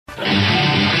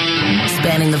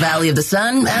spanning the Valley of the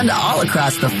Sun and all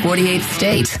across the 48th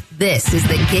state. This is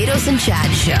the Gatos and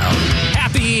Chad Show.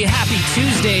 Happy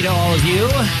Tuesday to all of you.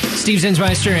 Steve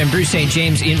Zinsmeister and Bruce St.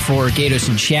 James in for Gatos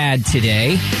and Chad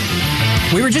today.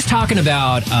 We were just talking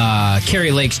about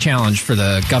Carrie Lake's challenge for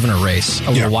the governor race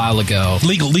a little while ago.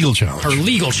 Legal challenge. Her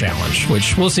legal challenge,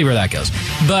 which we'll see where that goes.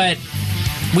 But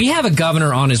we have a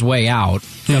governor on his way out.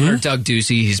 Governor Doug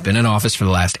Ducey. He's been in office for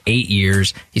the last 8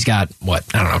 years. He's got,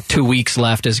 2 weeks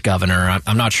left as governor.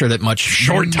 I'm not sure that much...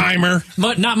 Short timer.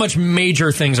 Not much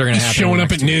major things are going to happen. Showing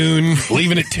up at noon,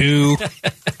 leaving at 2.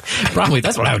 Probably.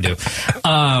 That's what I would do.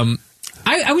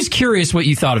 I was curious what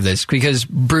you thought of this, because,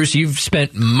 Bruce, you've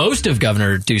spent most of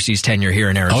Governor Ducey's tenure here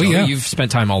in Arizona. Oh, yeah. You've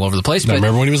spent time all over the place. I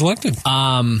remember when he was elected.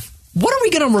 What are we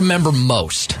going to remember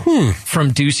most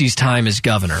from Ducey's time as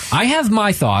governor? I have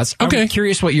my thoughts. I'm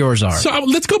curious what yours are. So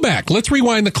let's go back. Let's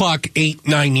rewind the clock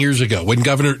 8-9 years ago when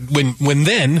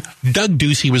then Doug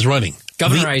Ducey was running.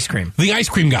 Governor Ice Cream. The ice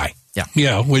cream guy. Yeah.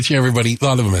 Yeah, which everybody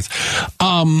thought of him as.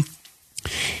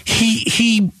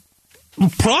 He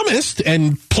promised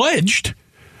and pledged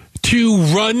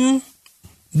to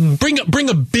bring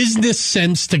a business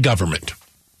sense to government.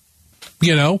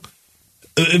 You know?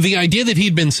 The idea that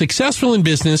he'd been successful in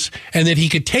business and that he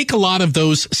could take a lot of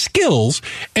those skills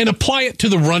and apply it to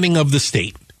the running of the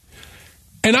state.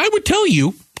 And I would tell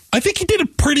you, I think he did a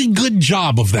pretty good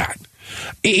job of that.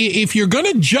 If you're going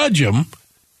to judge him,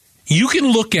 you can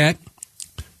look at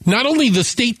not only the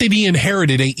state that he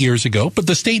inherited 8 years ago, but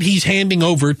the state he's handing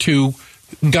over to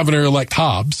Governor-elect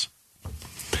Hobbs.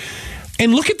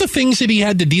 And look at the things that he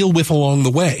had to deal with along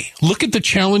the way. Look at the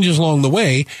challenges along the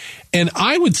way. And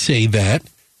I would say that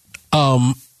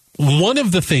one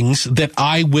of the things that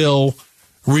I will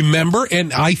remember,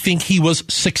 and I think he was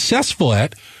successful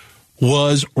at,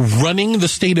 was running the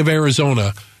state of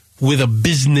Arizona with a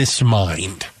business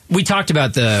mind. We talked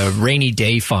about the rainy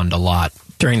day fund a lot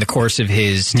during the course of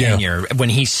his tenure. When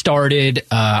he started,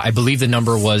 I believe the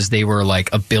number was they were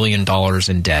like $1 billion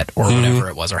in debt or whatever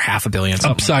it was, or $500 million.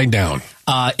 Upside down.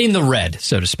 In the red,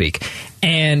 so to speak.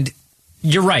 And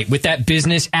you're right. With that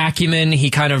business acumen, he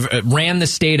kind of ran the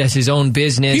state as his own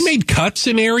business. He made cuts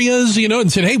in areas,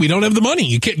 and said, hey, we don't have the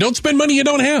money. Don't spend money you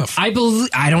don't have. I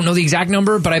don't know the exact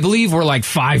number, but I believe we're like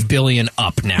 $5 billion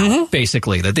up now,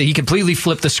 basically. That he completely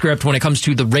flipped the script when it comes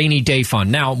to the rainy day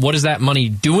fund. Now, what is that money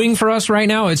doing for us right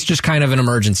now? It's just kind of an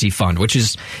emergency fund, which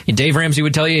is, Dave Ramsey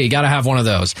would tell you got to have one of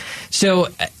those. So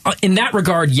in that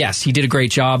regard, yes, he did a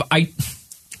great job.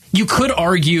 You could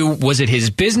argue, was it his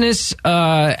business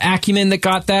acumen that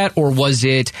got that, or was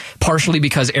it partially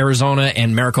because Arizona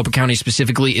and Maricopa County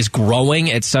specifically is growing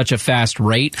at such a fast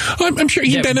rate? I'm sure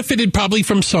he benefited probably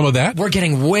from some of that. We're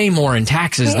getting way more in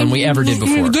taxes than we ever did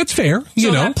before. That's fair.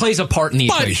 That plays a part in the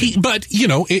equation.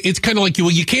 It's kind of like,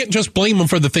 you can't just blame him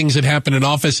for the things that happen in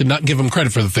office and not give him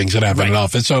credit for the things that happen in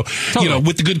office. So,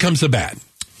 with the good comes the bad.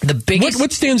 The biggest,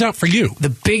 what stands out for you? The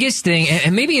biggest thing,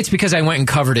 and maybe it's because I went and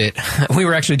covered it. We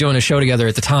were actually doing a show together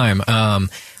at the time.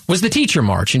 Was the Teacher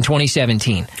March in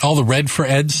 2017. All the Red for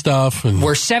Ed stuff.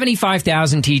 Where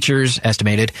 75,000 teachers,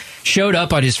 estimated, showed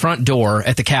up at his front door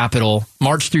at the Capitol,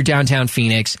 marched through downtown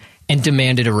Phoenix, and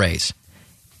demanded a raise.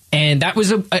 And that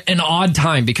was an odd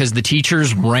time because the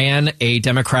teachers ran a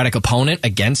Democratic opponent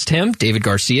against him, David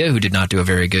Garcia, who did not do a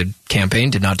very good campaign,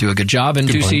 did not do a good job, and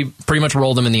Ducey pretty much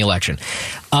rolled him in the election.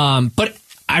 But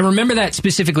I remember that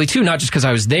specifically, too, not just because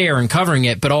I was there and covering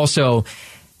it, but also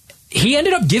he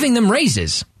ended up giving them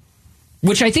raises,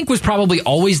 which I think was probably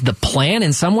always the plan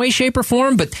in some way, shape, or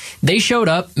form. But they showed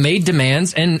up, made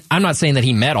demands, and I'm not saying that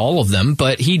he met all of them,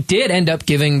 but he did end up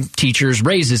giving teachers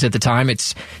raises at the time.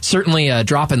 It's certainly a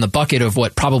drop in the bucket of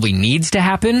what probably needs to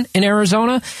happen in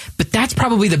Arizona, but that's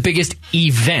probably the biggest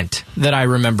event that I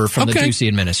remember from the Ducey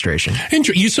administration.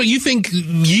 So you think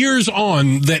years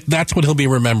on that's what he'll be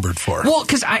remembered for? Well,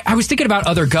 because I was thinking about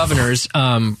other governors.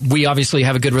 We obviously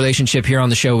have a good relationship here on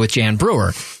the show with Jan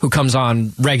Brewer, who comes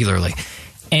on regularly.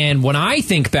 And when I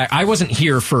think back, I wasn't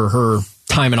here for her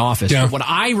time in office. Yeah. But what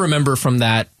I remember from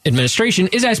that administration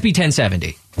is SB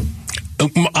 1070.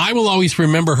 I will always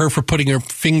remember her for putting her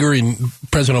finger in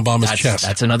President Obama's chest.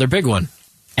 That's another big one.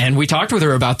 And we talked with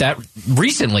her about that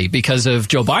recently because of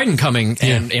Joe Biden coming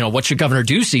and, what should Governor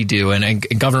Ducey do and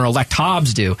Governor-elect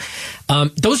Hobbs do?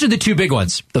 Those are the two big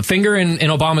ones, the finger in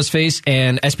Obama's face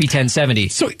and SB 1070.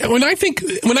 So when I think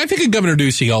of Governor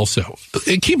Ducey also,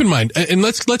 keep in mind, and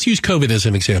let's use COVID as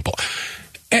an example.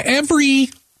 Every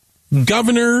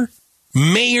governor,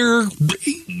 mayor,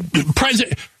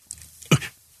 president,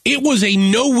 it was a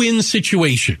no-win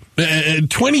situation.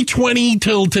 2020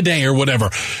 till today or whatever.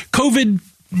 COVID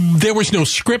there was no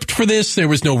script for this. There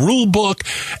was no rule book.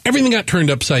 Everything got turned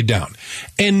upside down.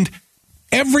 And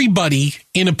everybody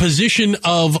in a position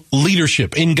of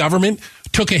leadership in government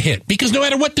took a hit, because no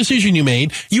matter what decision you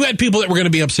made, you had people that were going to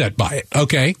be upset by it.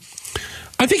 Okay.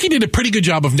 I think he did a pretty good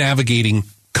job of navigating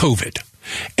COVID.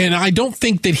 And I don't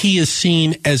think that he is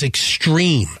seen as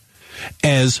extreme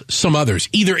as some others,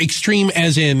 either extreme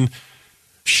as in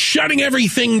shutting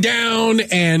everything down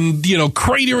and,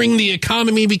 cratering the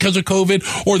economy because of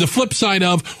COVID, or the flip side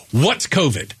of what's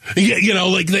COVID.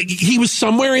 Like he was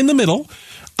somewhere in the middle.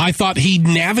 I thought he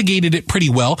navigated it pretty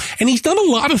well, and he's done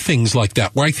a lot of things like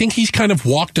that where I think he's kind of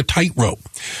walked a tightrope.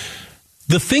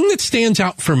 The thing that stands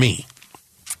out for me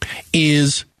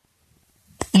is,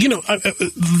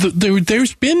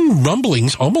 there's been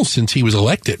rumblings almost since he was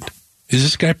elected. Is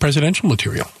this guy presidential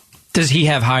material? Does he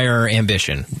have higher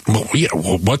ambition? Well, yeah.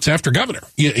 Well, what's after governor?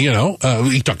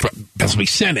 He talked about possibly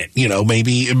Senate.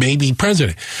 Maybe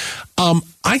president.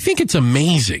 I think it's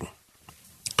amazing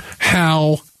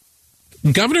how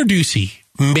Governor Ducey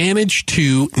managed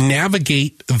to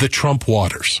navigate the Trump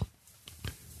waters.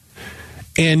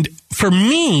 And for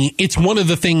me, it's one of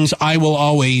the things I will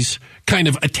always kind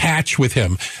of attach with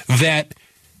him, that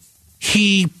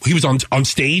he was on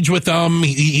stage with them.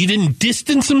 He didn't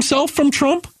distance himself from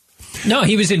Trump. No,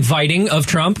 he was inviting of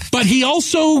Trump. But he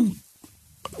also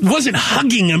wasn't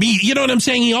hugging him. You know what I'm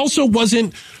saying? He also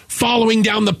wasn't following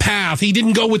down the path. He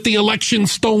didn't go with the election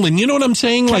stolen. You know what I'm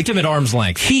saying? Kept him at arm's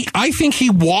length. I think he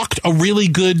walked a really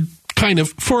good kind of,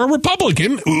 for a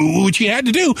Republican, which he had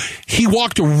to do, he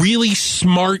walked a really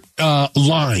smart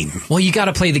line. Well, you got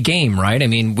to play the game, right? I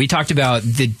mean, we talked about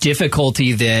the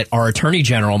difficulty that our Attorney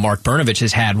General, Mark Brnovich,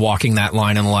 has had walking that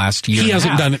line in the last year. He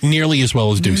hasn't done it nearly as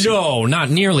well as Ducey. No, not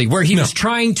nearly. Where he was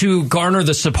trying to garner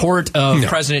the support of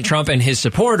President Trump and his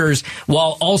supporters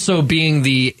while also being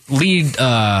the lead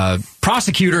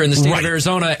prosecutor in the state of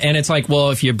Arizona, and it's like,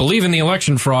 well, if you believe in the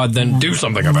election fraud, then do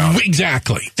something about it.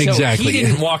 Exactly. So he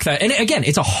didn't walk that. And again,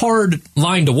 it's a hard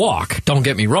line to walk, don't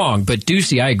get me wrong, but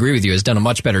Ducey, I agree with you, has done a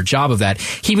much better job of that.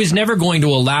 He was never going to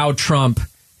allow Trump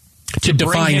to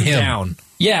define him down.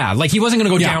 Yeah, like he wasn't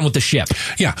going to go down with the ship.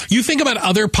 Yeah. You think about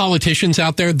other politicians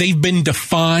out there, they've been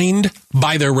defined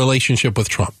by their relationship with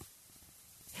Trump.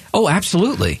 Oh,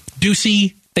 absolutely.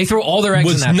 Ducey. They throw all their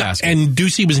eggs in that basket. And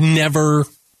Ducey was never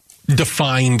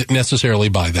defined necessarily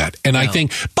by that. And I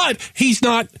think, but he's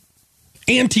not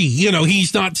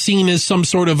he's not seen as some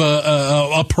sort of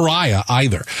a pariah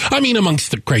either. I mean,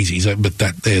 amongst the crazies, but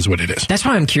that is what it is. That's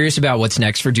why I'm curious about what's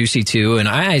next for Ducey, too. And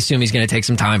I assume he's going to take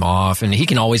some time off, and he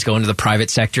can always go into the private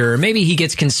sector. Or maybe he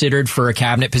gets considered for a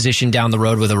cabinet position down the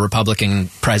road with a Republican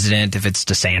president, if it's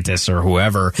DeSantis or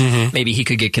whoever. Mm-hmm. Maybe he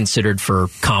could get considered for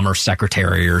Commerce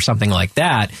Secretary or something like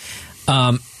that.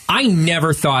 I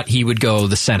never thought he would go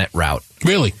the Senate route.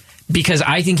 Really? Because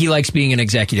I think he likes being an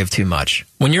executive too much.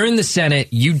 When you're in the Senate,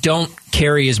 you don't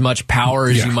carry as much power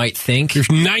as you might think.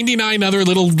 There's 99 other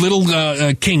little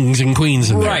kings and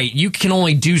queens in there. Right. You can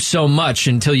only do so much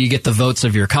until you get the votes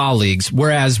of your colleagues.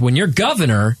 Whereas when you're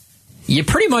governor, you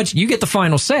pretty much, you get the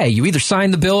final say. You either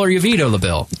sign the bill or you veto the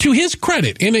bill. To his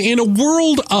credit, in a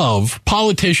world of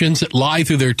politicians that lie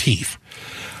through their teeth,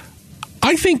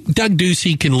 I think Doug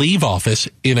Ducey can leave office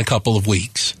in a couple of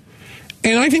weeks.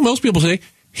 And I think most people say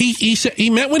he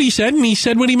meant what he said, and he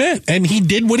said what he meant, and he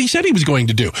did what he said he was going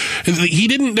to do.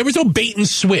 There was no bait and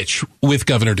switch with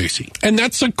Governor Ducey, and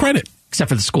that's a credit. Except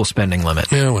for the school spending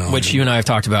limit, which you and I have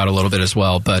talked about a little bit as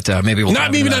well, but maybe we'll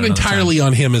not entirely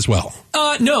on him as well.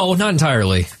 No, not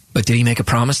entirely. But did he make a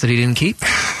promise that he didn't keep?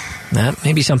 That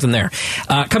may be something there.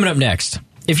 Coming up next.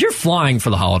 If you're flying for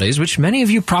the holidays, which many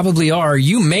of you probably are,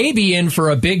 you may be in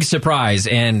for a big surprise,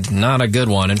 and not a good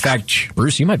one. In fact,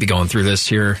 Bruce, you might be going through this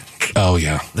here. Oh,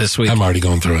 yeah. This week. I'm already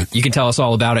going through it. You can tell us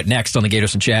all about it next on the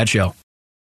Gatos and Chad Show.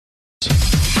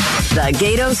 The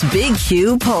Gatos Big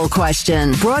Q poll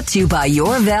question, brought to you by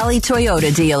your Valley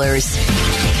Toyota dealers.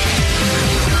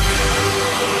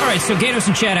 All right, so Gatos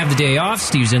and Chad have the day off.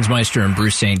 Steve Zinsmeister and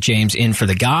Bruce St. James in for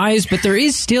the guys, but there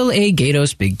is still a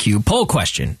Gatos Big Q poll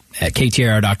question. At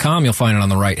KTAR.com, you'll find it on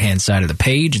the right-hand side of the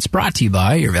page. It's brought to you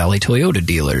by your Valley Toyota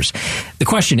dealers. The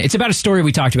question, it's about a story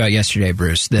we talked about yesterday,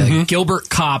 Bruce. The Gilbert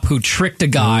cop who tricked a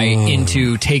guy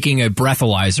into taking a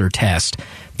breathalyzer test.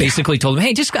 Basically told him,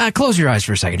 hey, just close your eyes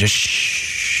for a second. Just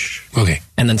shh. Okay.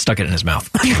 And then stuck it in his mouth.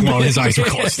 While his eyes were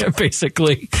closed.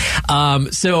 Basically.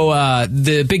 So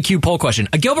the Big Q poll question.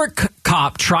 A Gilbert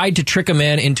cop tried to trick a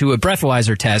man into a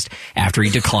breathalyzer test after he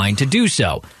declined to do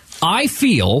so. I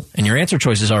feel, and your answer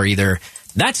choices are either,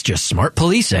 that's just smart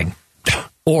policing,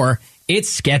 or it's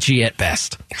sketchy at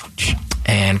best.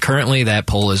 And currently that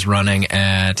poll is running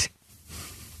at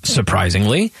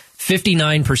surprisingly.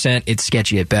 59% it's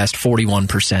sketchy at best,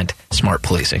 41% smart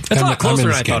policing. That's a lot closer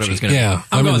than I thought it was going to be. Yeah,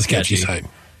 I'm on the sketchy side.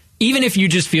 Even if you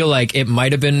just feel like it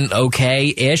might have been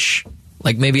okay-ish,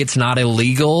 like maybe it's not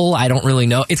illegal, I don't really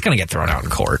know, it's going to get thrown out in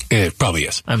court. It probably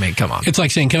is. I mean, come on. It's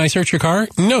like saying, can I search your car?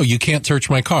 No, you can't search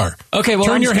my car. Okay, well,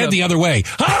 turn your head the other way.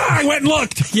 I went and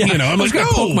looked. Yeah, I'm like, going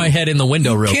to poke my head in the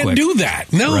window real quick. Can't do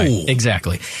that. No. Right,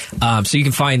 exactly. So you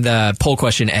can find the poll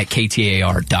question at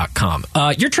ktar.com.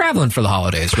 You're traveling for the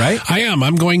holidays, right? I am.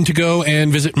 I'm going to go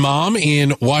and visit Mom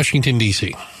in Washington,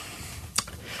 D.C.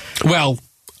 Well,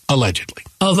 allegedly.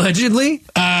 Allegedly?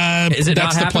 Is it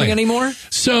not happening anymore?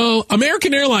 So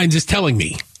American Airlines is telling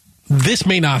me this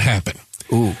may not happen.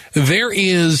 Ooh. There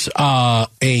is a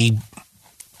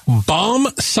bomb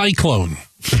cyclone.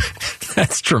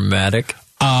 That's dramatic.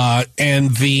 And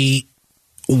the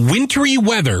wintry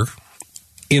weather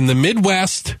in the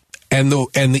Midwest and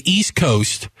the East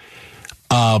Coast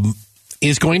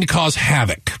is going to cause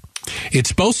havoc. It's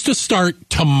supposed to start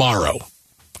tomorrow.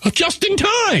 Just in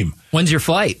time. When's your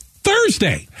flight?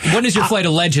 Thursday. When is your flight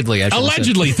allegedly?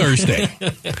 Allegedly Thursday.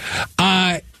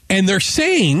 And they're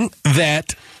saying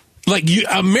that,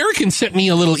 American sent me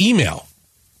a little email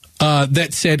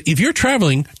that said, if you're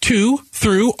traveling to,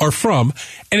 through, or from,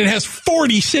 and it has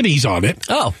 40 cities on it.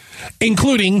 Oh.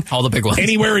 Including all the big ones.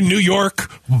 Anywhere in New York,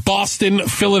 Boston,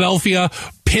 Philadelphia,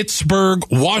 Pittsburgh,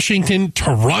 Washington,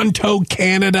 Toronto,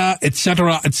 Canada,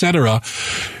 etc.,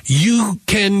 you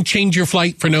can change your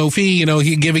flight for no fee.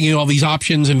 He's giving you all these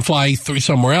options and fly through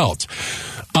somewhere else.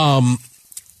 The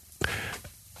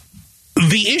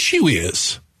issue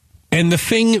is, and the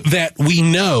thing that we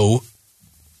know,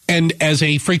 and as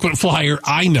a frequent flyer,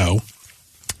 I know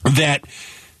that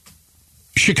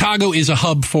Chicago is a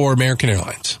hub for American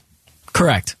Airlines.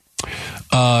 Correct.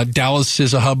 Dallas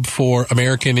is a hub for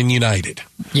American and United.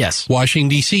 Yes. Washington,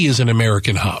 D.C. is an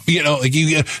American hub.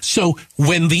 So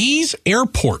when these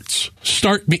airports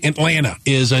start, Atlanta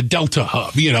is a Delta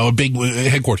hub, a big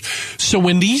headquarters. So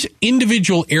when these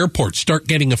individual airports start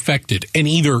getting affected and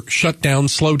either shut down,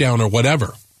 slow down, or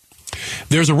whatever,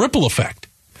 there's a ripple effect.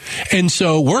 And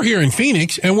so we're here in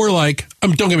Phoenix, and we're like,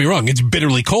 don't get me wrong, it's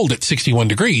bitterly cold at 61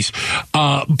 degrees,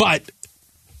 but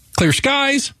clear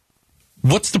skies.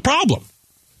 What's the problem?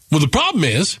 Well, the problem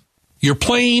is your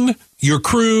plane, your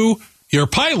crew, your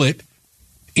pilot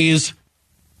is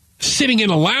sitting in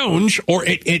a lounge or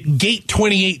at gate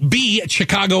 28B at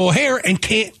Chicago O'Hare and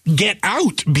can't get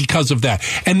out because of that.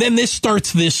 And then this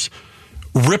starts this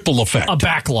ripple effect. A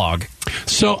backlog.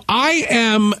 So I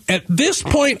am, at this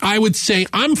point, I would say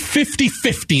I'm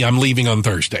 50-50 I'm leaving on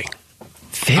Thursday.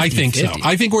 50-50. I think so.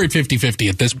 I think we're at 50-50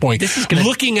 at this point. This is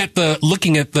looking at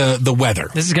the weather.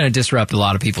 This is going to disrupt a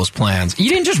lot of people's plans. You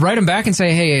didn't just write them back and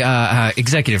say, "Hey,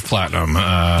 Executive Platinum,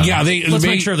 let's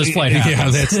make sure this flight happens." Yeah,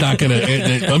 that's not going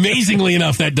to. Amazingly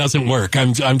enough, that doesn't work.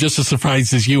 I'm just as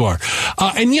surprised as you are.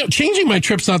 And changing my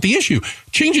trip's not the issue.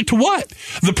 Change it to what?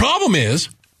 The problem is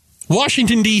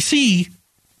Washington D.C.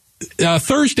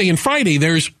 Thursday and Friday.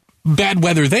 There's bad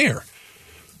weather there.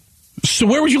 So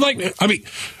where would you like? I mean.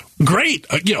 Great.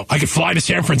 I could fly to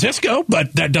San Francisco,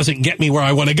 but that doesn't get me where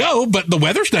I want to go. But the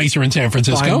weather's nicer in San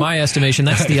Francisco. By my estimation,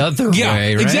 that's the other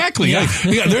way, right? Exactly. Yeah.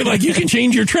 They're like, you can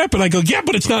change your trip. And I go, yeah,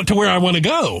 but it's not to where I want to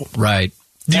go. Right.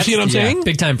 Do you see what I'm saying?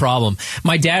 Big time problem.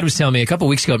 My dad was telling me a couple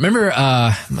weeks ago. Remember,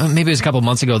 maybe it was a couple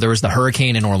months ago. There was the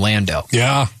hurricane in Orlando.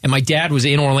 Yeah. And my dad was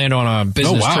in Orlando on a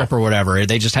business trip or whatever.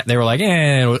 They were like,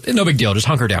 no big deal, just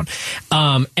hunker down.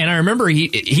 And I remember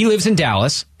he lives in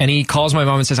Dallas, and he calls my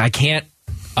mom and says, I can't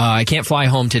fly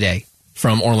home today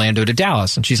from Orlando to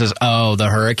Dallas. And she says, oh, the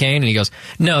hurricane? And he goes,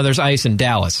 no, there's ice in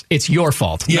Dallas. It's your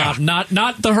fault. Yeah. Not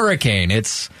the hurricane.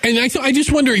 And I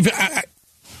just wonder if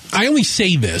I only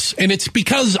say this, and it's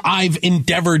because I've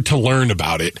endeavored to learn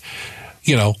about it.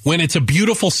 When it's a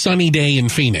beautiful sunny day in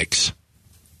Phoenix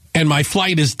and my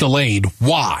flight is delayed,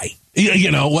 why?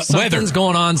 Something's weather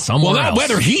going on somewhere else. Not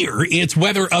weather here. It's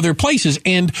weather other places.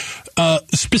 And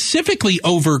specifically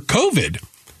over COVID,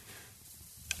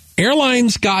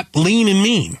 airlines got lean and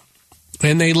mean,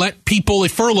 and they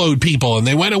furloughed people, and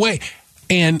they went away.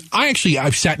 And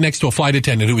I've sat next to a flight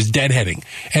attendant who was deadheading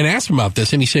and asked him about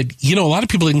this, and he said, a lot of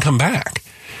people didn't come back.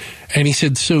 And he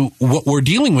said, so what we're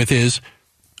dealing with is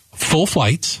full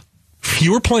flights,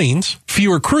 fewer planes,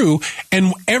 fewer crew,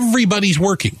 and everybody's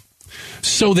working.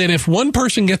 So that if one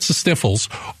person gets the sniffles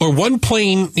or one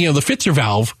plane, the Fitzer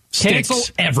valve sticks,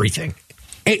 cancel everything.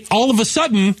 All of a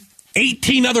sudden,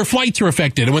 18 other flights are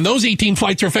affected. And when those 18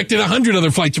 flights are affected, 100 other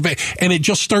flights are affected. And it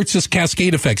just starts this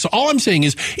cascade effect. So all I'm saying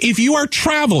is, if you are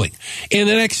traveling in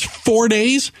the next 4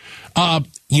 days,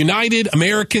 United,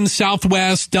 American,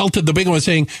 Southwest, Delta, the big one,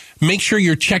 saying, make sure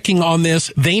you're checking on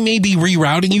this. They may be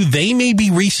rerouting you. They may be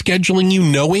rescheduling you,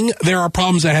 knowing there are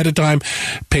problems ahead of time.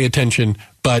 Pay attention.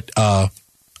 But I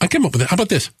came up with it. How about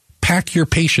this? Pack your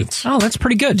patience. Oh, that's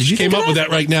pretty good. Did you came up with that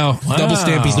right now? Wow. Double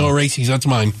stampies, no erases. That's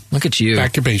mine. Look at you.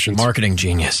 Pack your patience. Marketing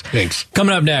genius. Thanks.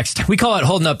 Coming up next, we call it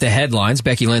Holding Up the Headlines.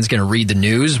 Becky Lynn's going to read the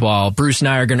news while Bruce and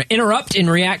I are going to interrupt and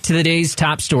react to the day's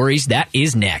top stories. That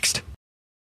is next.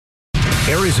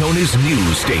 Arizona's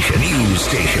news station.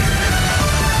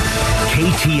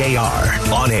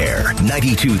 KTAR. On air,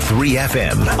 92.3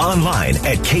 FM. Online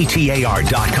at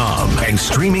KTAR.com. And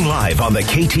streaming live on the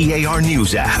KTAR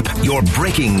News app. Your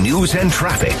breaking news and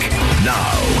traffic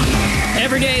now.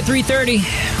 Every day at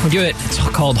 3:30, we do it. It's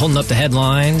called Holding Up the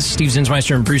Headlines. Steve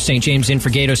Zinsmeister and Bruce St. James in for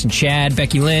Gatos and Chad.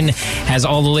 Becky Lynn has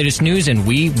all the latest news, and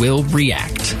we will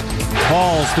react.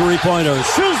 Paul's three-pointer.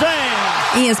 Suzanne!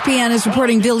 ESPN is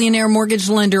reporting billionaire mortgage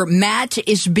lender Matt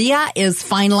Ishbia is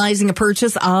finalizing a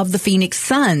purchase of the Phoenix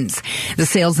Suns. The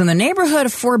sale's in the neighborhood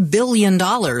of $4 billion,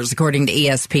 according to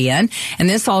ESPN. And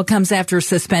this all comes after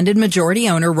suspended majority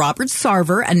owner Robert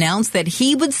Sarver announced that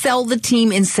he would sell the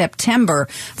team in September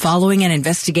following an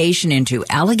investigation into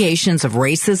allegations of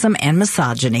racism and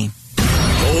misogyny.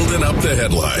 Holding up the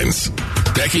headlines.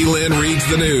 Becky Lynn reads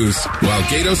the news while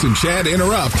Gatos and Chad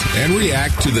interrupt and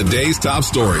react to the day's top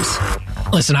stories.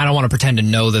 Listen, I don't want to pretend to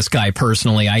know this guy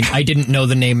personally. I didn't know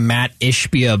the name Matt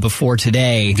Ishbia before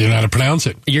today. Do you know how to pronounce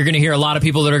it? You're going to hear a lot of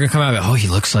people that are going to come out and go, oh, he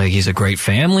looks like he's a great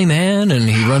family man and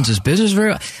he runs his business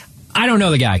very well. I don't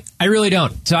know the guy. I really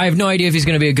don't. So I have no idea if he's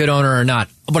going to be a good owner or not.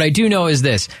 What I do know is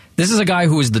this. This is a guy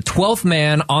who was the 12th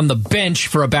man on the bench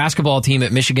for a basketball team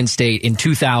at Michigan State in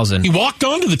 2000. He walked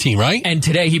onto the team, right? And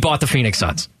today he bought the Phoenix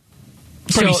Suns.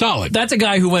 Pretty solid. That's a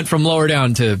guy who went from lower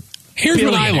down to Here's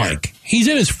what I like. He's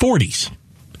in his 40s.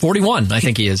 41, I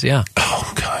think he is, yeah.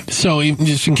 Oh, God. So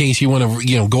just in case you want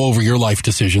to, go over your life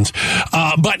decisions.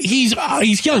 But he's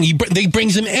young. He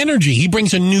brings an energy. He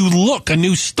brings a new look, a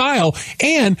new style,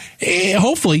 and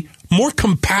hopefully more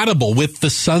compatible with the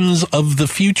Suns of the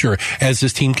future as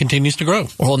this team continues to grow.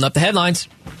 We're holding up the headlines.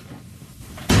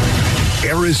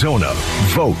 Arizona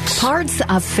votes. Parts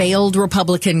of failed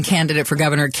Republican candidate for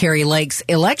Governor Kari Lake's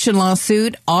election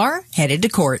lawsuit are headed to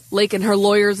court. Lake and her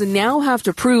lawyers now have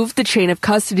to prove the chain of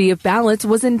custody of ballots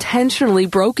was intentionally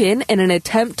broken in an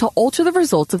attempt to alter the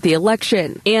results of the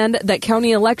election, and that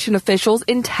county election officials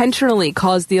intentionally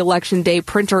caused the election day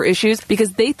printer issues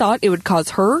because they thought it would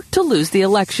cause her to lose the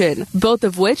election, both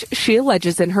of which she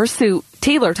alleges in her suit.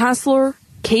 Taylor Tassler,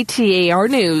 KTAR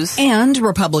News. And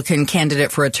Republican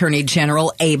candidate for Attorney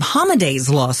General Abe Hamadeh's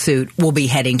lawsuit will be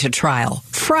heading to trial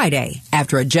Friday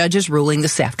after a judge's ruling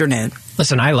this afternoon.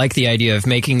 Listen, I like the idea of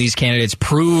making these candidates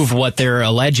prove what they're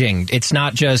alleging. It's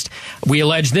not just, we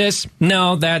allege this,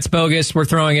 no, that's bogus, we're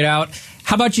throwing it out.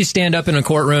 How about you stand up in a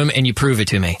courtroom and you prove it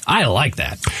to me? I like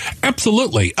that.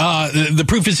 Absolutely. The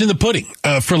proof is in the pudding,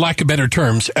 for lack of better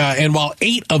terms. And while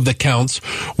 8 of the counts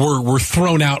were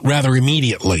thrown out rather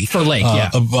immediately for Lake,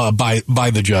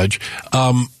 by the judge,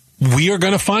 we are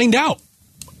going to find out.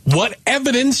 What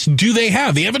evidence do they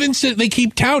have? The evidence that they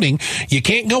keep touting, you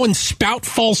can't go and spout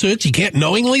falsehoods. You can't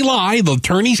knowingly lie. The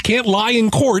attorneys can't lie in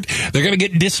court. They're going to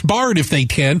get disbarred if they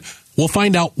can. We'll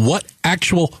find out what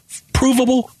actual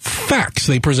provable facts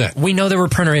they present. We know there were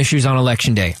printer issues on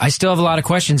Election Day. I still have a lot of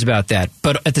questions about that.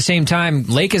 But at the same time,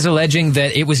 Lake is alleging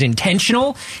that it was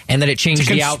intentional and that it changed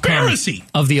the outcome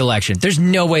of the election. There's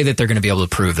no way that they're going to be able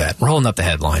to prove that. We're holding up the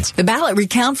headlines. The ballot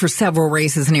recount for several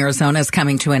races in Arizona is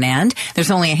coming to an end.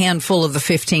 There's only a handful of the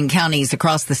 15 counties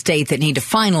across the state that need to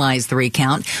finalize the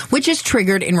recount, which is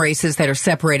triggered in races that are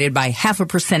separated by half a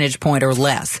percentage point or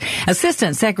less.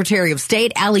 Assistant Secretary of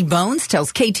State Allie Bones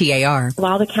tells KTAR.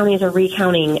 While the counties are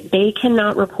recounting, they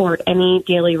cannot report any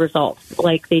daily results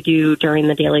like they do during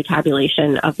the daily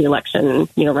tabulation of the election,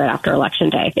 right after Election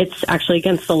Day. It's actually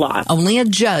against the law. Only a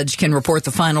judge can report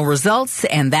the final results,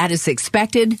 and that is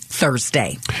expected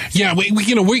Thursday. Yeah,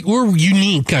 we're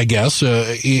unique, I guess,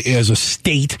 as a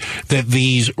state that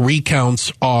these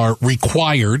recounts are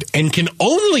required and can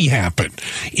only happen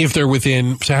if they're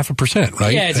within half a percent,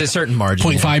 right? Yeah, it's a certain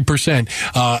margin.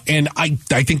 0.5%. And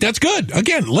I think that's good.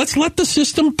 Again, let's let the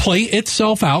system play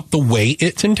itself out the way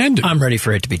it's intended. I'm ready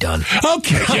for it to be done.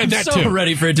 Okay, yeah, that I'm so too.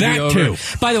 ready for it to be over.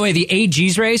 Too. By the way, the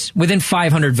AG's race, within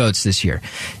 500 votes this year.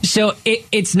 So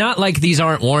it's not like these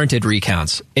aren't warranted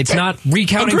recounts. It's not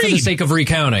recounting for the sake of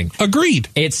recounting. Agreed.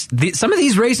 Some of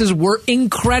these races were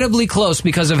incredibly close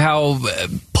because of how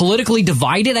politically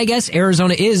divided, I guess,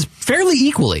 Arizona is fairly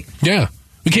equally. Yeah.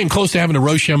 We came close to having a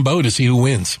Rochambeau to see who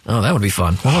wins. Oh, that would be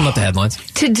fun. We'll hold up the headlines.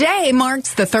 Today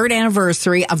marks the third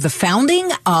anniversary of the founding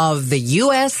of the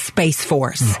U.S. Space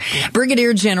Force.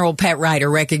 Brigadier General Pat Ryder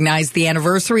recognized the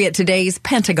anniversary at today's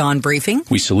Pentagon briefing.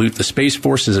 We salute the Space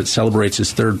Force as it celebrates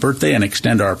its third birthday and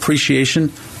extend our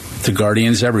appreciation to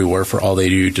Guardians everywhere for all they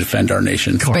do to defend our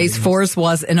nation. Space Force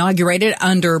was inaugurated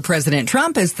under President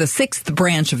Trump as the sixth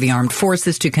branch of the armed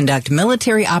forces to conduct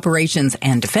military operations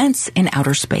and defense in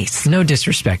outer space. No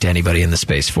disrespect to anybody in the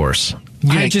Space Force.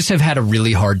 I just have had a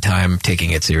really hard time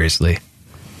taking it seriously.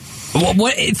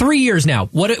 What 3 years now?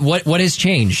 What has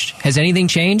changed? Has anything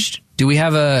changed? Do we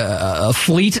have a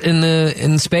fleet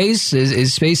in space?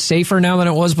 Is space safer now than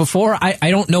it was before? I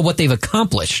don't know what they've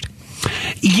accomplished.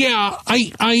 Yeah,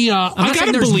 I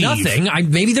gotta believe nothing.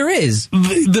 Maybe there is.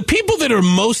 The people that are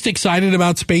most excited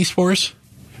about Space Force,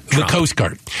 the Coast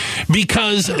Guard,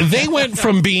 because they went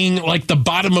from being like the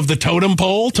bottom of the totem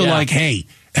pole to like, hey,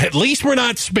 at least we're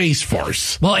not Space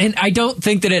Force. Well, and I don't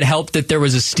think that it helped that there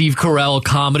was a Steve Carell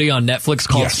comedy on Netflix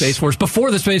called Space Force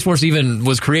before the Space Force even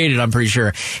was created, I'm pretty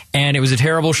sure. And it was a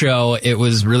terrible show. It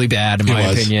was really bad, in my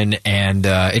opinion, and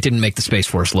it didn't make the Space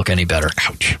Force look any better.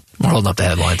 Ouch. We're holding up the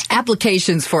headlines.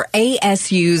 Applications for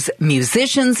ASU's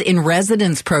Musicians in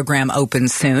Residence program open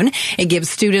soon. It gives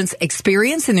students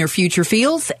experience in their future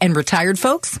fields and retired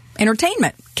folks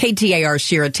entertainment. KTAR's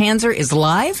Shira Tanzer is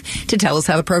live to tell us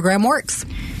how the program works.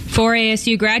 For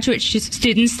ASU graduate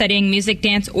students studying music,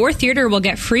 dance, or theater will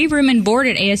get free room and board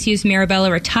at ASU's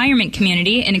Mirabella Retirement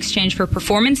Community in exchange for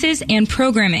performances and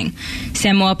programming.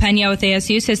 Samuel Pena with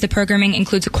ASU says the programming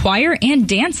includes choir and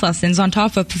dance lessons on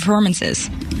top of performances.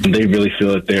 They really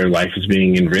feel that their life is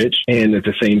being enriched, and at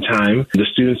the same time, the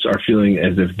students are feeling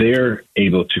as if they're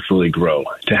able to fully grow,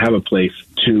 to have a place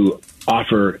to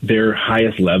offer their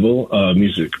highest level of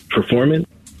music performance.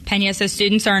 Pena says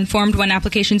students are informed when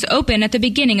applications open at the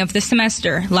beginning of the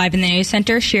semester. Live in the news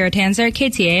center, Shira Tanzer,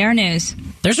 KTAR News.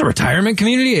 There's a retirement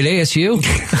community at ASU?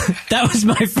 That was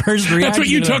my first reaction. That's what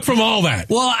you took from all that.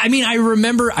 Well, I mean,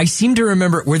 I seem to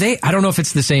remember, were they, I don't know if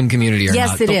it's the same community or not.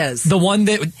 Yes, it is. The one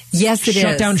that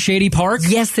shut down Shady Park?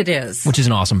 Yes, it is. Which is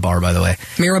an awesome bar, by the way.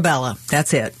 Mirabella,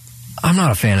 that's it. I'm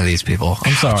not a fan of these people.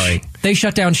 I'm sorry. They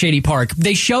shut down Shady Park.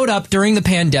 They showed up during the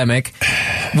pandemic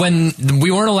when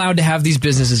we weren't allowed to have these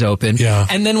businesses open. Yeah.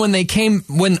 And then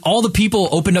when all the people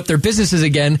opened up their businesses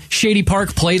again, Shady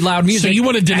Park played loud music. So you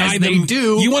want to deny them? They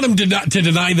do. You want them to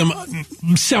deny them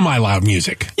semi-loud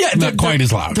music? Yeah, not quite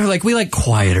as loud. They're like, we like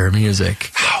quieter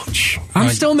music. Ouch! I'm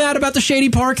still mad about the Shady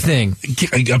Park thing.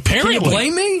 Apparently, can you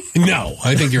blame me? No,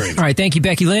 I think you're right. All right, thank you,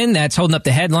 Becky Lynn. That's holding up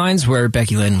the headlines, where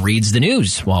Becky Lynn reads the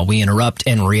news while we interrupt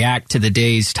and react to the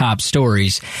day's top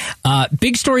stories.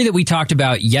 Big story that we talked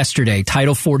about yesterday,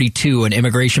 Title 42 and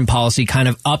immigration policy kind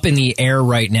of up in the air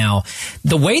right now.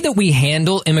 The way that we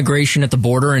handle immigration at the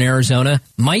border in Arizona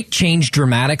might change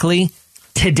dramatically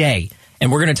today.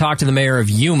 And we're going to talk to the mayor of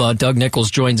Yuma. Doug Nichols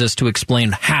joins us to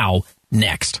explain how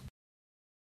next.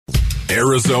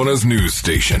 Arizona's news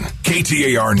station,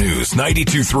 KTAR News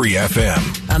 92.3 FM.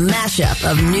 A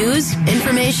mashup of news,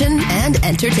 information, and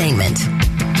entertainment.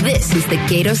 This is the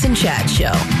Gatos and Chad Show.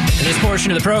 And this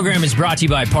portion of the program is brought to you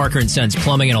by Parker & Sons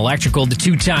Plumbing and Electrical, the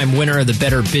two-time winner of the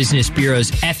Better Business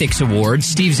Bureau's Ethics Award.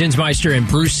 Steve Zinsmeister and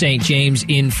Bruce St. James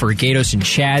in for Gatos and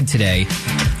Chad today.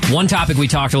 One topic we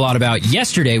talked a lot about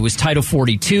yesterday was Title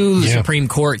 42. The Supreme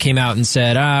Court came out and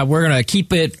said, we're going to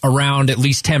keep it around at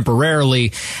least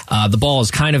temporarily. The ball is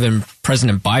kind of in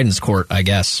President Biden's court, I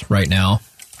guess, right now.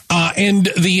 And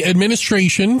the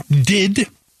administration did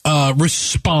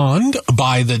respond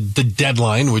by the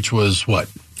deadline, which was what?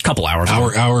 A couple hour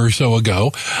or so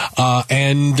ago,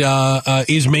 and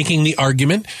is making the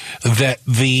argument that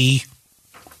the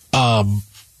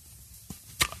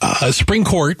Supreme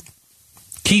Court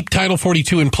keep Title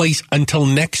 42 in place until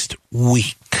next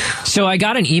week. So I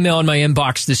got an email in my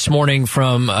inbox this morning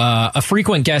from a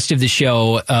frequent guest of the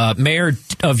show. Mayor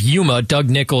of Yuma, Doug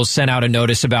Nichols, sent out a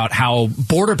notice about how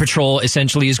Border Patrol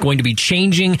essentially is going to be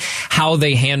changing how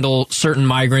they handle certain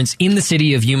migrants in the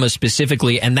city of Yuma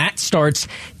specifically. And that starts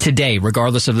today,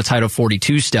 regardless of the Title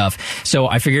 42 stuff. So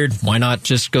I figured, why not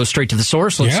just go straight to the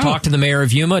source? Let's talk to the mayor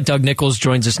of Yuma. Doug Nichols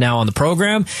joins us now on the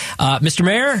program. Mr.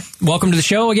 Mayor, welcome to the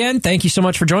show again. Thank you so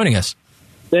much for joining us.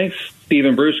 Thanks, Steve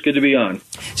and Bruce. Good to be on.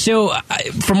 So,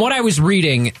 from what I was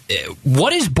reading,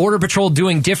 what is Border Patrol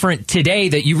doing different today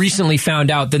that you recently found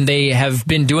out than they have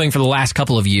been doing for the last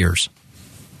couple of years?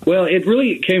 Well, it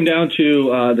really came down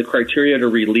to the criteria to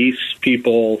release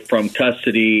people from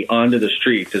custody onto the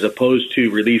streets, as opposed to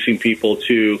releasing people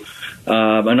to a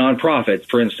nonprofit,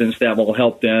 for instance, that will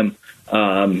help them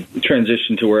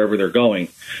transition to wherever they're going.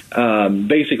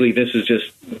 Basically, this is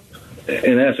just,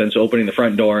 in essence, opening the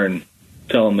front door and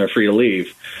tell them they're free to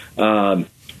leave.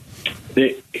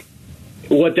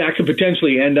 What that could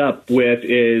potentially end up with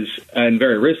is, and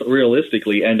very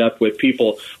realistically end up with,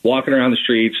 people walking around the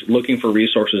streets looking for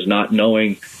resources, not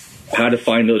knowing how to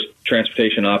find those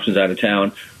transportation options out of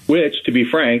town, which, to be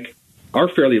frank, are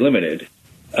fairly limited.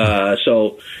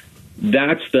 So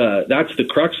that's the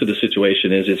crux of the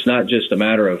situation. Is it's not just a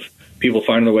matter of people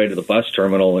finding their way to the bus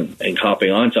terminal and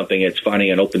hopping on something; it's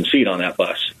finding an open seat on that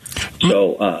bus.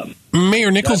 So,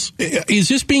 Mayor Nichols, is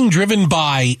this being driven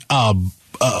by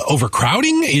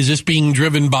overcrowding? Is this being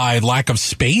driven by lack of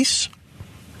space?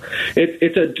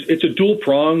 It's a dual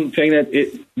prong thing. That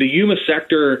the Yuma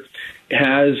sector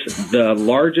has the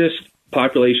largest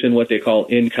population, what they call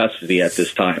in custody at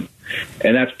this time,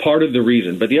 and that's part of the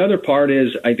reason. But the other part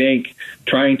is, I think,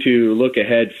 trying to look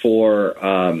ahead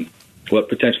for what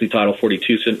potentially Title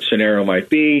 42 scenario might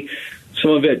be.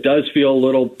 Some of it does feel a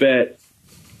little bit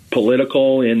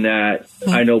political in that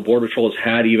I know Border Patrol has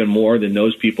had even more than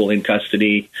those people in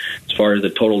custody as far as the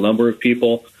total number of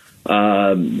people.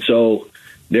 So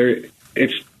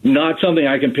it's not something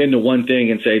I can pin to one thing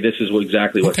and say this is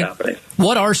exactly what's happening.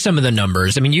 What are some of the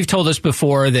numbers? I mean, you've told us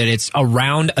before that it's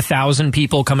around 1,000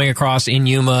 people coming across in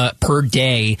Yuma per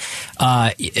day.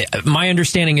 My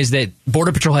understanding is that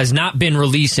Border Patrol has not been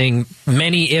releasing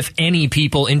many, if any,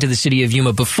 people into the city of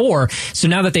Yuma before. So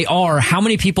now that they are, how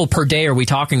many people per day are we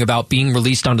talking about being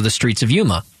released onto the streets of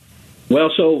Yuma?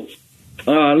 Well, so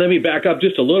let me back up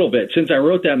just a little bit. Since I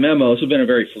wrote that memo, this has been a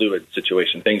very fluid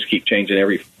situation. Things keep changing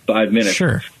every 5 minutes.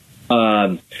 Sure.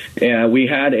 And we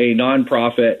had another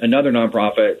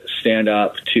nonprofit stand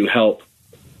up to help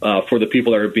for the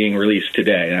people that are being released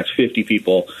today. And that's 50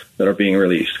 people that are being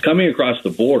released. Coming across the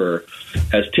border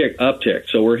has upticked.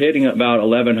 So we're hitting about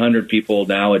 1,100 people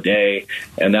now a day,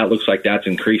 and that looks like that's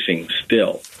increasing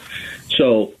still.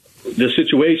 So the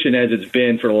situation as it's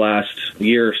been for the last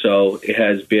year or so, it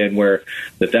has been where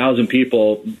the 1,000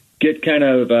 people get kind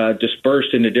of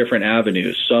dispersed into different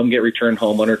avenues. Some get returned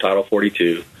home under Title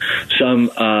 42.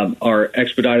 Some are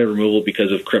expedited removal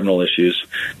because of criminal issues.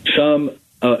 Some,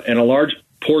 and a large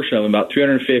portion of them, about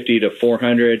 350 to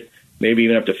 400, maybe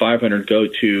even up to 500, go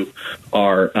to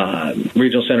our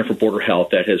Regional Center for Border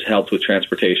Health that has helped with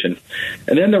transportation.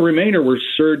 And then the remainder were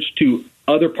surged to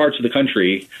other parts of the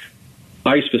country,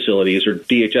 ICE facilities or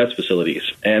DHS facilities.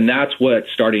 And that's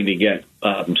what's starting to get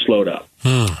slowed up.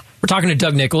 We're talking to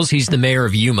Doug Nichols. He's the mayor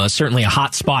of Yuma, certainly a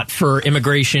hot spot for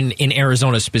immigration in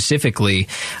Arizona specifically.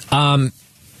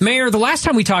 Mayor, the last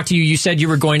time we talked to you, you said you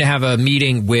were going to have a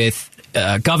meeting with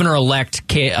Governor-elect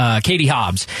Katie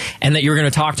Hobbs, and that you were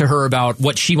going to talk to her about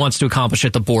what she wants to accomplish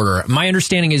at the border. My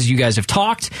understanding is you guys have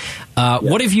talked.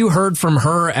 What have you heard from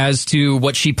her as to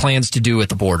what she plans to do at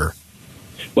the border?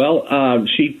 Well,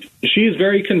 she is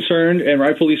very concerned, and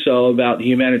rightfully so, about the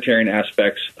humanitarian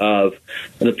aspects of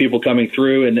the people coming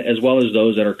through, and as well as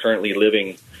those that are currently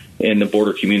living in the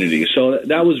border community. So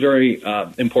that was very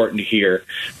important to hear.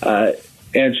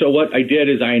 And so what I did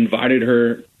is I invited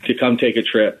her to come take a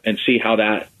trip and see how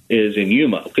that is in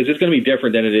Yuma, because it's going to be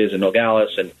different than it is in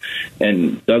Nogales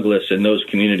and Douglas and those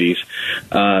communities.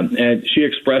 And she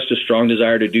expressed a strong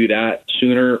desire to do that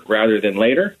sooner rather than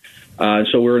later.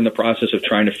 So we're in the process of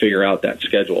trying to figure out that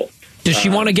schedule. Does she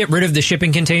want to get rid of the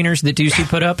shipping containers that Ducey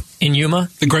put up in Yuma?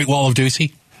 The Great Wall of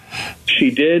Ducey?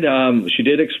 She did. She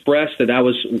did express that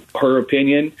was her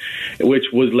opinion, which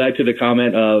was led to the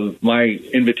comment of my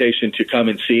invitation to come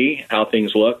and see how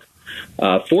things look.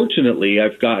 Fortunately,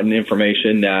 I've gotten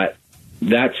information that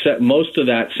most of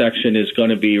that section is going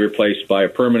to be replaced by a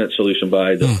permanent solution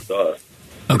by the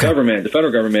government, the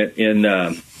federal government, in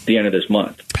the end of this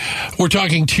month. We're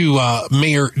talking to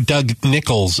Mayor Doug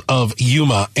Nichols of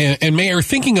Yuma. And Mayor,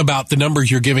 thinking about the numbers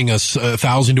you're giving us,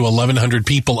 1,000 to 1,100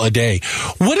 people a day,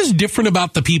 what is different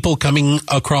about the people coming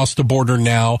across the border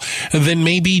now than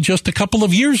maybe just a couple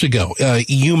of years ago?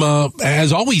 Yuma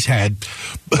has always had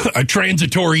a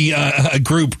transitory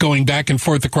group going back and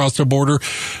forth across the border.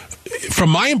 From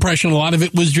my impression, a lot of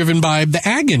it was driven by the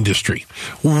ag industry.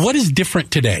 What is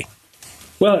different today?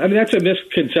 Well, I mean, that's a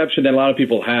misconception that a lot of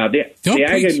people have. The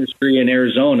ag industry in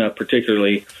Arizona,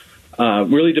 particularly,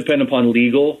 really depend upon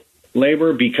legal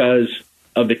labor because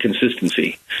of the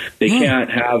consistency. They can't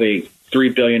have a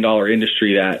 $3 billion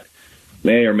industry that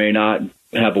may or may not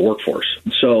have a workforce.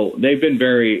 So they've been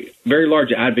very, very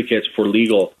large advocates for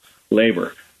legal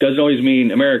labor. Doesn't always mean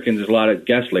Americans, there's a lot of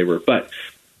guest labor. But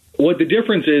what the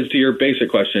difference is, to your basic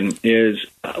question, is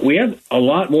we have a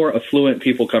lot more affluent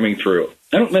people coming through.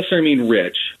 I don't necessarily mean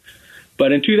rich,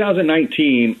 But in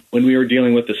 2019, when we were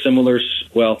dealing with the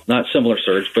not similar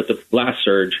surge, but the last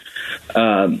surge,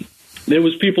 there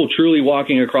was people truly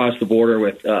walking across the border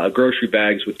with grocery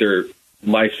bags with their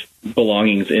life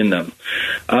belongings in them.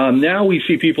 Now we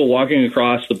see people walking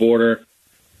across the border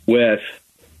with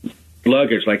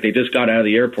luggage like they just got out of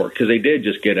the airport, because they did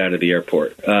just get out of the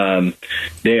airport.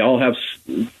 They almost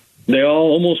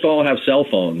all have cell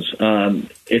phones.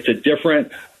 It's a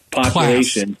different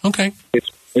population. Class. Okay.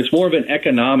 It's more of an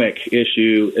economic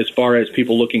issue as far as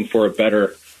people looking for a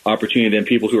better opportunity than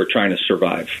people who are trying to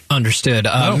survive. Understood.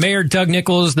 Mayor Doug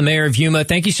Nichols, the mayor of Yuma,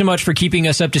 thank you so much for keeping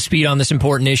us up to speed on this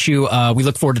important issue. We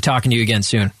look forward to talking to you again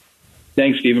soon.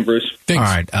 Thanks, Stephen Bruce.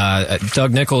 Thanks. All right.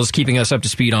 Doug Nichols keeping us up to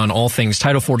speed on all things.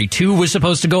 Title 42 was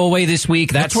supposed to go away this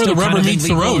week. That's where the rubber meets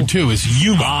the road, too, is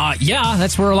Yuma. Yeah,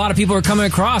 that's where a lot of people are coming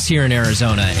across here in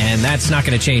Arizona, and that's not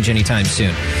going to change anytime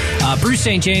soon. Bruce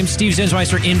St. James, Steve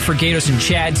Zinsmeister in for Gatos and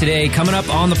Chad today. Coming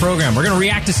up on the program, we're going to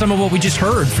react to some of what we just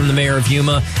heard from the mayor of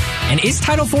Yuma. And is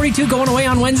Title 42 going away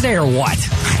on Wednesday or what?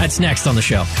 That's next on the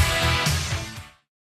show.